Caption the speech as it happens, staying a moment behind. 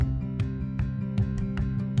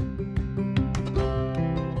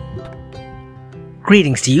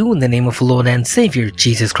Greetings to you in the name of the Lord and Savior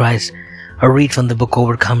Jesus Christ. A read from the book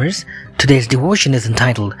Overcomers. Today's devotion is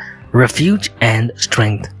entitled Refuge and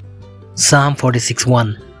Strength. Psalm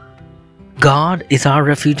 46:1. God is our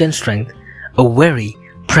refuge and strength, a very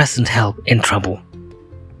present help in trouble.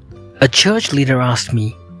 A church leader asked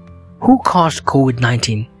me, who caused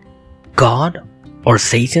COVID-19? God or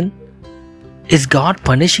Satan? Is God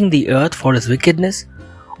punishing the earth for his wickedness?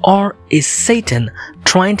 Or is Satan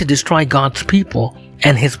trying to destroy God's people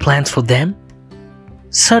and his plans for them?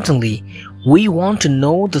 Certainly, we want to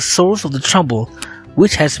know the source of the trouble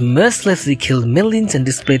which has mercilessly killed millions and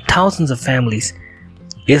displaced thousands of families.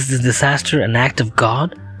 Is this disaster an act of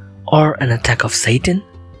God or an attack of Satan?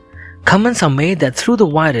 Comments are made that through the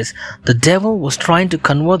virus, the devil was trying to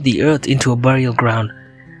convert the earth into a burial ground.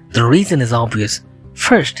 The reason is obvious.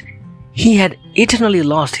 First, he had eternally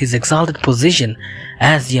lost his exalted position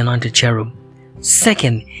as the anointed cherub.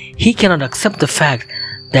 Second, he cannot accept the fact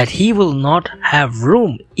that he will not have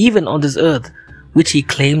room even on this earth which he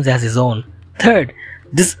claims as his own. Third,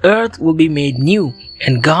 this earth will be made new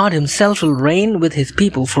and God himself will reign with his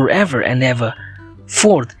people forever and ever.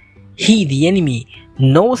 Fourth, he, the enemy,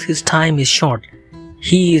 knows his time is short.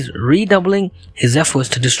 He is redoubling his efforts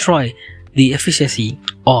to destroy the efficacy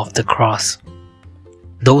of the cross.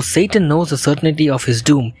 Though Satan knows the certainty of his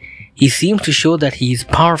doom, he seems to show that he is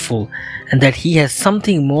powerful and that he has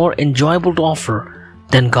something more enjoyable to offer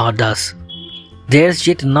than God does. There's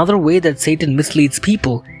yet another way that Satan misleads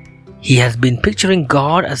people. He has been picturing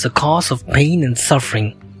God as a cause of pain and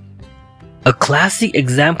suffering. A classic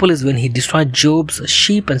example is when he destroyed Job's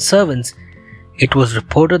sheep and servants. It was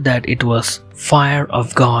reported that it was fire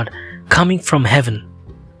of God coming from heaven.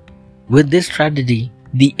 With this tragedy,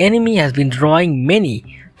 the enemy has been drawing many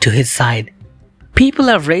to his side. People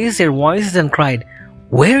have raised their voices and cried,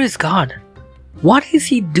 "Where is God? What is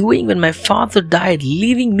he doing when my father died,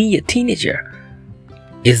 leaving me a teenager?"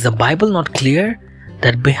 Is the Bible not clear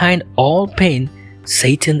that behind all pain,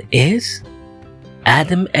 Satan is?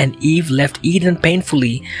 Adam and Eve left Eden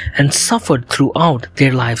painfully and suffered throughout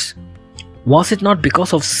their lives. Was it not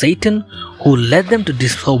because of Satan who led them to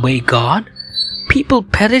disobey God? People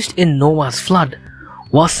perished in Noah's flood.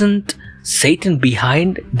 Wasn't Satan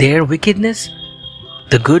behind their wickedness?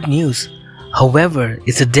 The good news, however,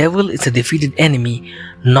 is the devil is a defeated enemy,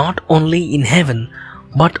 not only in heaven,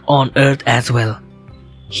 but on earth as well.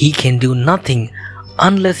 He can do nothing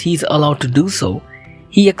unless he is allowed to do so.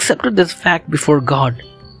 He accepted this fact before God.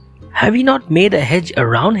 Have you not made a hedge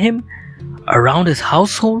around him, around his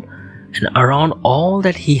household, and around all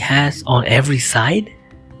that he has on every side?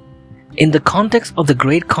 In the context of the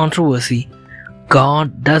great controversy,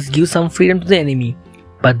 God does give some freedom to the enemy,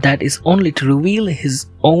 but that is only to reveal his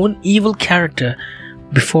own evil character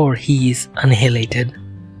before he is annihilated.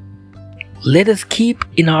 Let us keep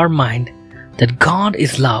in our mind that God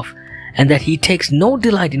is love and that he takes no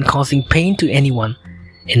delight in causing pain to anyone.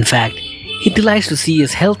 In fact, he delights to see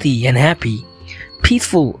us healthy and happy,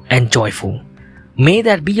 peaceful and joyful. May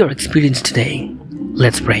that be your experience today.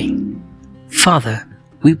 Let's pray. Father,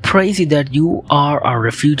 we praise you that you are our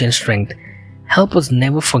refuge and strength. Help us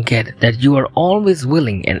never forget that you are always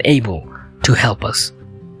willing and able to help us.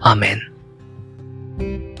 Amen.